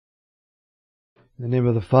In the name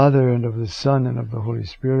of the Father, and of the Son, and of the Holy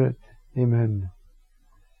Spirit. Amen.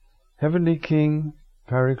 Heavenly King,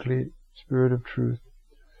 Paraclete, Spirit of Truth,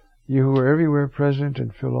 you who are everywhere present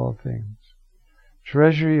and fill all things,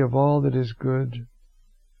 treasury of all that is good,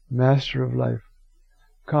 Master of life,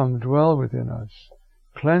 come, dwell within us,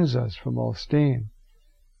 cleanse us from all stain,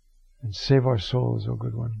 and save our souls, O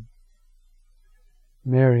good one.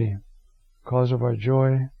 Mary, cause of our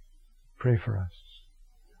joy, pray for us.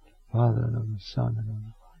 Father, and of the Son, and of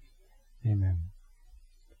the Holy. Amen.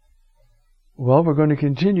 Well, we're going to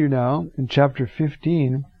continue now in chapter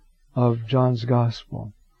 15 of John's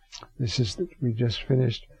Gospel. We just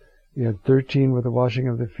finished. We had 13 with the washing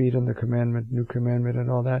of the feet and the commandment, new commandment and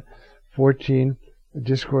all that. 14, the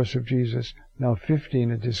discourse of Jesus. Now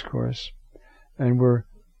 15, a discourse. And we're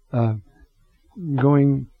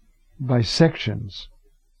going by sections.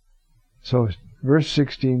 So verse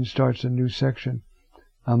 16 starts a new section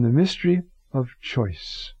on the mystery of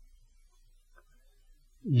choice.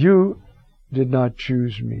 You did not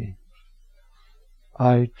choose me.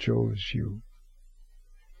 I chose you.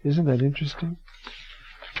 Isn't that interesting?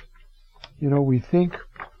 You know, we think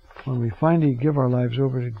when we finally give our lives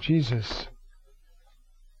over to Jesus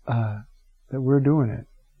that we're doing it.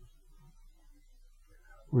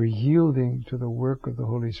 We're yielding to the work of the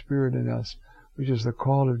Holy Spirit in us, which is the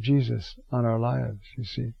call of Jesus on our lives, you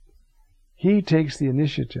see. He takes the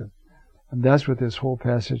initiative, and that's what this whole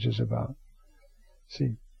passage is about.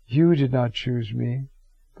 See, you did not choose me,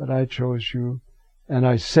 but I chose you, and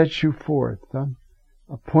I set you forth,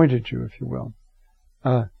 appointed you, if you will,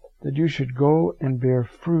 that you should go and bear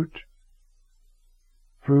fruit,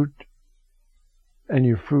 and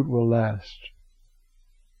your fruit will last,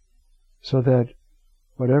 so that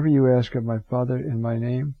whatever you ask of my Father in my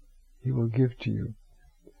name, He will give to you.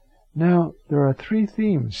 Now, there are three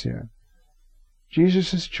themes here.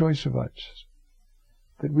 Jesus' choice of us,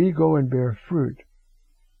 that we go and bear fruit.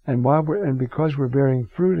 And because we're bearing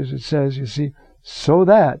fruit, as it says, you see, so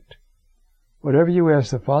that whatever you ask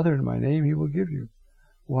the Father in my name, He will give you.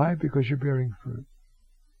 Why? Because you're bearing fruit.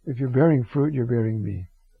 If you're bearing fruit, you're bearing me.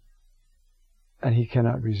 And He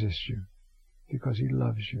cannot resist you, because He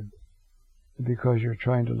loves you, and because you're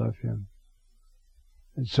trying to love Him.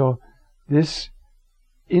 And so this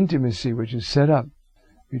intimacy which is set up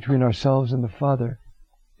between ourselves and the Father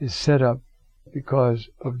is set up because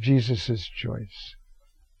of Jesus' choice.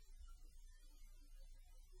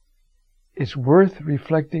 It's worth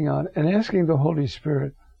reflecting on and asking the Holy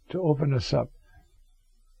Spirit to open us up.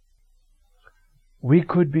 We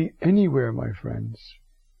could be anywhere, my friends.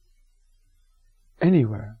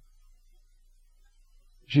 Anywhere.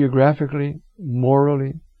 Geographically,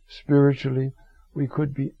 morally, spiritually, we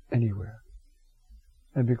could be anywhere.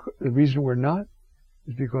 And the reason we're not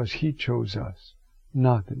is because He chose us,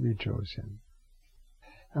 not that we chose Him.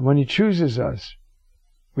 And when He chooses us,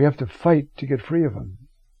 we have to fight to get free of Him,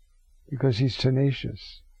 because He's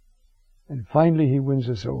tenacious. And finally He wins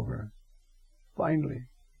us over. Finally.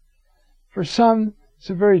 For some, it's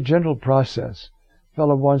a very gentle process. A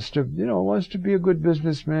fellow wants to be a good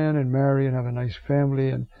businessman and marry and have a nice family,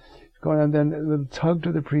 and then the tug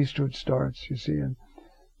to the priesthood starts, you see,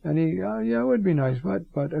 and he, it would be nice,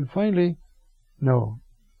 and finally, no,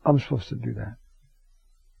 I'm supposed to do that.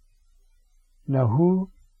 Now, who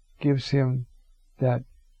gives him that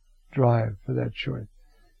drive for that choice?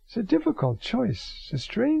 It's a difficult choice. It's a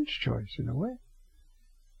strange choice in a way.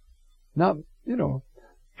 Not,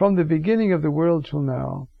 from the beginning of the world till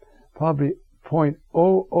now, probably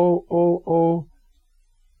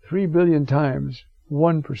 0.00003 billion times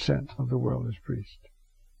 1% of the world is priest.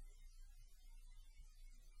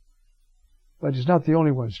 But it's not the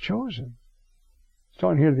only ones chosen. It's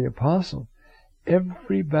talking here to the apostle.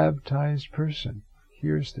 Every baptized person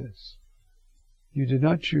hears this. You did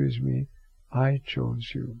not choose me, I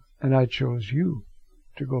chose you. And I chose you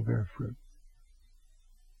to go bear fruit.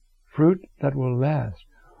 Fruit that will last.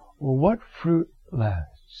 Well, what fruit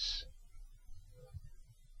lasts?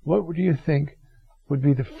 What do you think would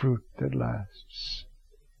be the fruit that lasts?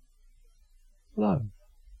 Love.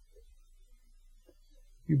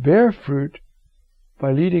 You bear fruit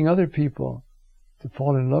by leading other people to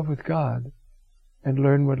fall in love with God and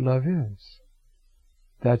learn what love is.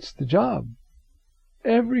 That's the job.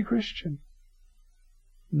 Every Christian.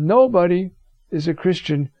 Nobody is a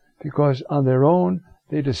Christian because on their own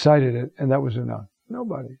they decided it and that was enough.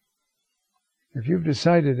 Nobody. If you've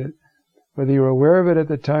decided it, whether you're aware of it at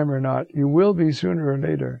the time or not, you will be sooner or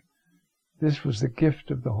later. This was the gift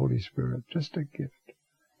of the Holy Spirit, just a gift.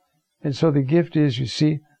 And so the gift is, you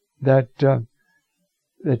see, that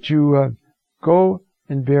you go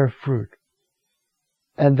and bear fruit.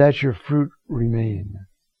 and that your fruit remain.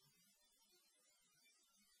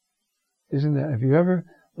 Isn't that, have you ever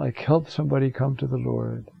helped somebody come to the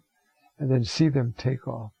Lord and then see them take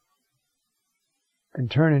off and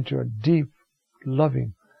turn into a deep,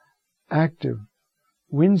 loving, active,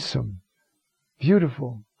 winsome,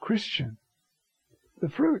 beautiful Christian? The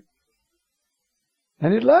fruit.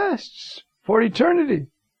 And it lasts for eternity.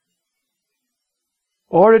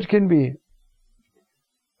 Or it can be,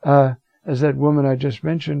 as that woman I just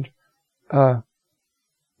mentioned the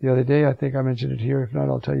other day, I think I mentioned it here, if not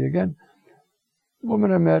I'll tell you again.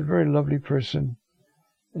 Woman I met, very lovely person,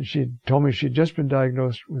 and she told me she'd just been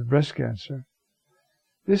diagnosed with breast cancer.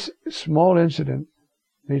 This small incident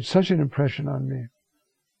made such an impression on me.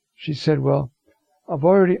 She said, well, I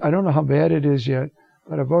don't know how bad it is yet,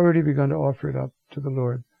 but I've already begun to offer it up to the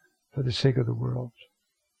Lord for the sake of the world.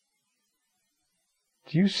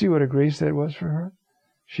 Do you see what a grace that was for her?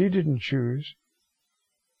 She didn't choose.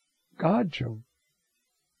 God chose.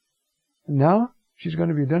 And now she's going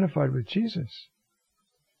to be identified with Jesus.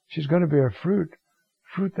 She's going to bear fruit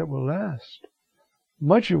that will last,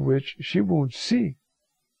 much of which she won't see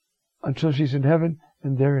until she's in heaven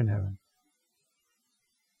and they're in heaven.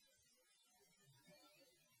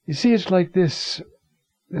 You see, it's like this.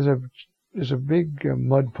 There's a big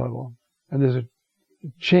mud puddle, and there's a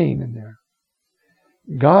chain in there.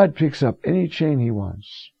 God picks up any chain He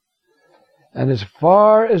wants, and as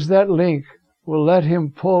far as that link will let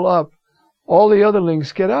Him pull up, all the other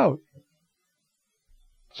links get out.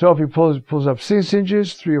 So if He pulls up 6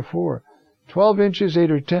 inches, 3 or 4, 12 inches,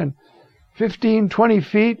 8 or 10, 15, 20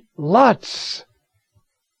 feet, lots.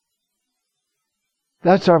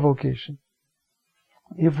 That's our vocation.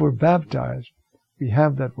 If we're baptized, we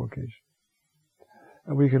have that vocation.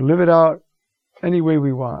 And we can live it out any way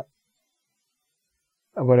we want.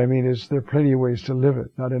 And what I mean is there are plenty of ways to live it,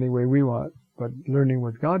 not any way we want, but learning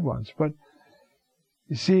what God wants. But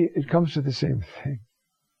you see, it comes to the same thing.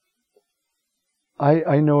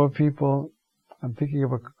 I know of people, I'm thinking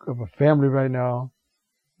of a family right now,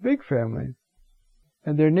 big family,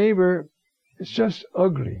 and their neighbor is just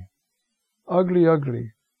ugly. Ugly,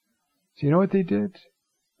 ugly. So you know what they did?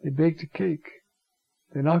 They baked a cake.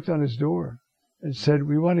 They knocked on his door and said,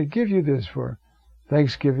 we want to give you this for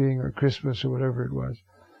Thanksgiving or Christmas or whatever it was.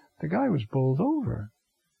 The guy was bowled over.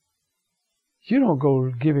 You don't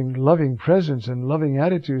go giving loving presents and loving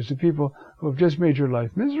attitudes to people who have just made your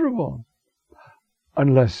life miserable,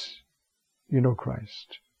 unless you know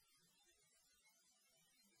Christ.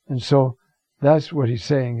 And so that's what he's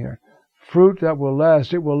saying here. Fruit that will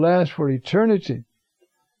last. It will last for eternity.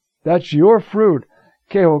 That's your fruit.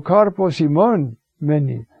 Keho karpo simon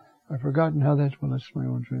meni. I've forgotten how that's, well, that's my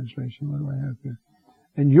own translation. What do I have here?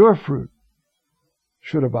 And your fruit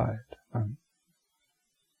should abide.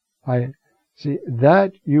 I see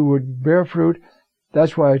that you would bear fruit.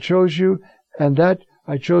 That's why I chose you. And that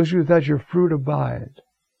I chose you that your fruit abide.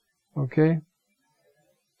 Okay?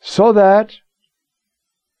 So that,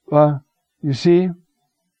 you see,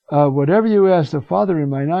 whatever you ask the Father in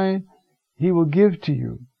my name, He will give to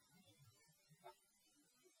you.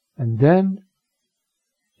 And then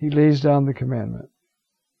He lays down the commandment.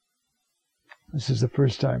 This is the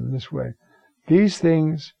first time in this way. These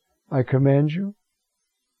things I command you,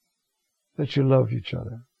 that you love each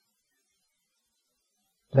other.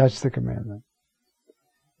 That's the commandment.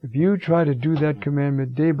 If you try to do that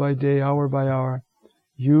commandment day by day, hour by hour,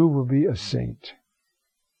 you will be a saint.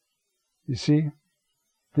 You see?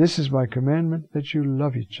 This is my commandment, that you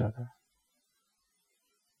love each other.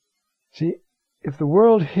 See, if the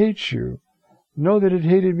world hates you, know that it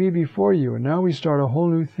hated me before you. And now we start a whole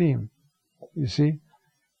new theme. You see?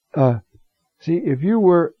 If you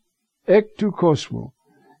were ek tu kosmo,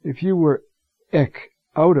 if you were ek,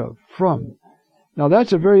 out of, from. Now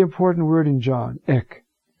that's a very important word in John, ek.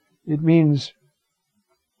 It means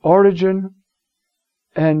origin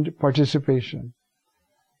and participation.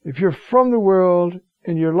 If you're from the world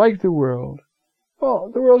and you're like the world,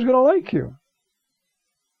 well, the world's going to like you.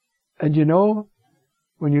 And you know,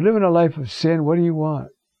 when you live in a life of sin, what do you want?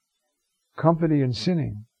 Company in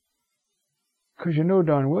sinning. Because you know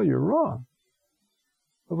darn well you're wrong.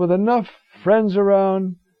 But with enough friends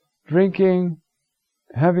around, drinking,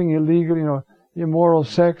 having illegal, immoral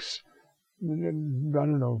sex, I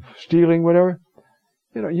don't know, stealing, whatever,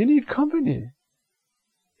 you need company.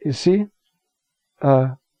 You see?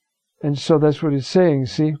 And so that's what he's saying,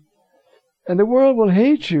 see? And the world will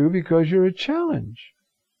hate you because you're a challenge.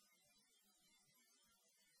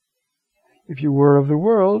 If you were of the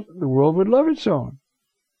world would love its own.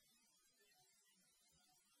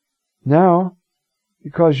 Now,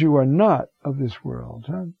 because you are not of this world,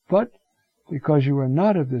 but because you are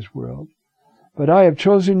not of this world, but I have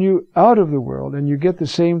chosen you out of the world. And you get the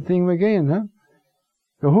same thing again, huh?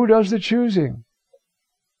 So who does the choosing?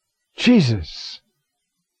 Jesus,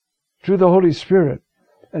 through the Holy Spirit.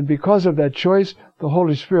 And because of that choice, the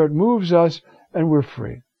Holy Spirit moves us and we're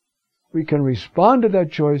free. We can respond to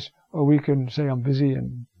that choice, or we can say, I'm busy,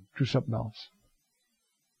 and do something else.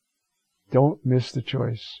 Don't miss the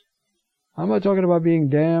choice. I'm not talking about being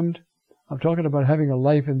damned. I'm talking about having a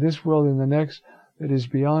life in this world and the next that is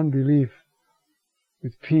beyond belief,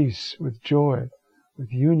 with peace, with joy,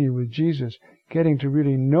 with union with Jesus, getting to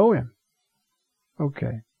really know Him.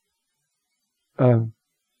 Okay.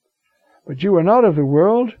 But you are not of the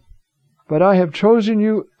world, but I have chosen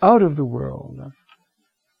you out of the world.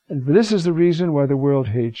 And this is the reason why the world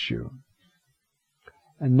hates you.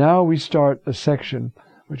 And now we start a section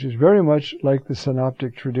which is very much like the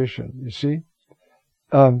synoptic tradition, you see?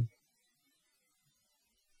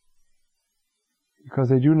 Because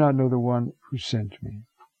they do not know the one who sent me,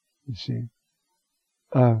 you see?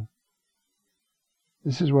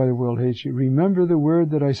 This is why the world hates you. Remember the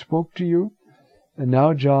word that I spoke to you? And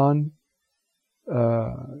now John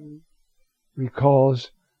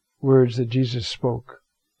recalls words that Jesus spoke.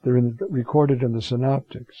 They're recorded in the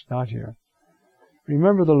synoptics, not here.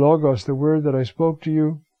 Remember the Logos, the word that I spoke to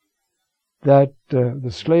you, that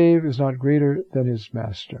the slave is not greater than his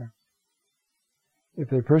master. If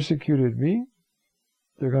they persecuted me,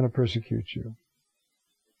 they're going to persecute you,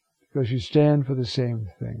 because you stand for the same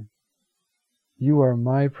thing. You are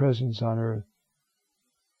my presence on earth.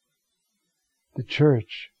 The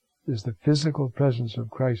church is the physical presence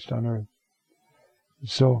of Christ on earth.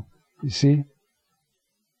 So, you see,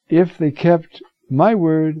 if they kept my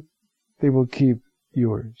word, they will keep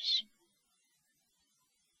yours.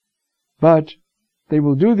 But they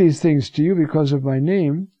will do these things to you because of my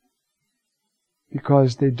name,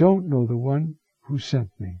 because they don't know the one who sent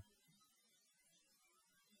me.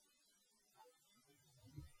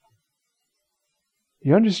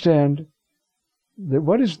 You understand that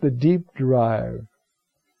what is the deep drive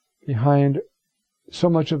behind so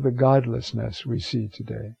much of the godlessness we see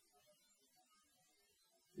today?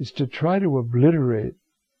 Is to try to obliterate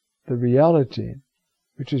the reality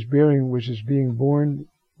which is being borne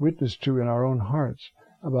witness to in our own hearts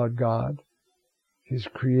about God, His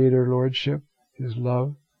creator lordship, His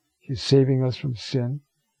love, His saving us from sin.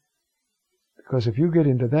 Because if you get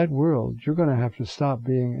into that world, you're going to have to stop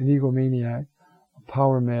being an egomaniac, a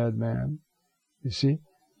power-mad man. You see?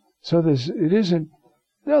 So it isn't,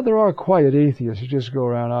 there are quiet atheists who just go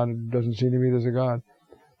around, it doesn't seem to me there's a God.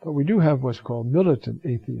 But we do have what's called militant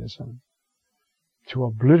atheism, to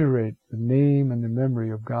obliterate the name and the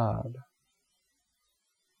memory of God.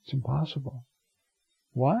 It's impossible.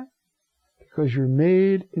 Why? Because you're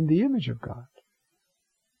made in the image of God.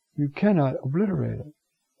 You cannot obliterate it.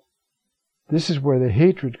 This is where the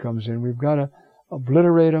hatred comes in. We've got to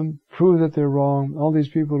obliterate them, prove that they're wrong. All these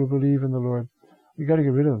people who believe in the Lord, we've got to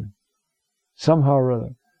get rid of them. Somehow or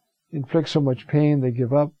other. Inflict so much pain, they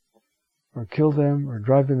give up, or kill them, or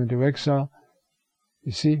drive them into exile.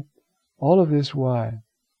 You see, all of this, why?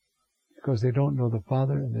 Because they don't know the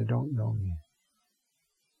Father and they don't know me.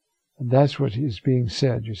 And that's what is being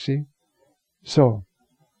said, you see. So,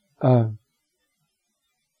 if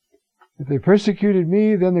they persecuted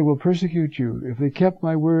me, then they will persecute you. If they kept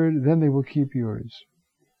my word, then they will keep yours.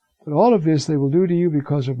 But all of this they will do to you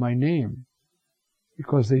because of my name,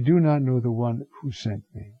 because they do not know the one who sent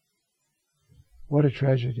me. What a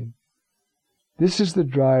tragedy. This is the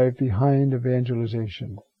drive behind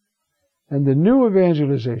evangelization. And the new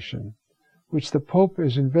evangelization, which the Pope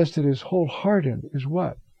has invested his whole heart in, is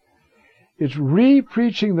what? It's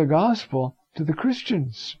re-preaching the gospel to the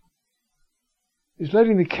Christians. It's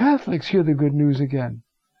letting the Catholics hear the good news again.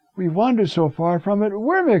 We've wandered so far from it,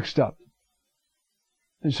 we're mixed up.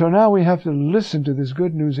 And so now we have to listen to this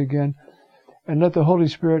good news again and let the Holy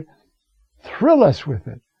Spirit thrill us with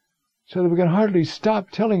it so that we can hardly stop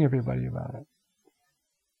telling everybody about it.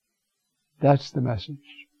 That's the message.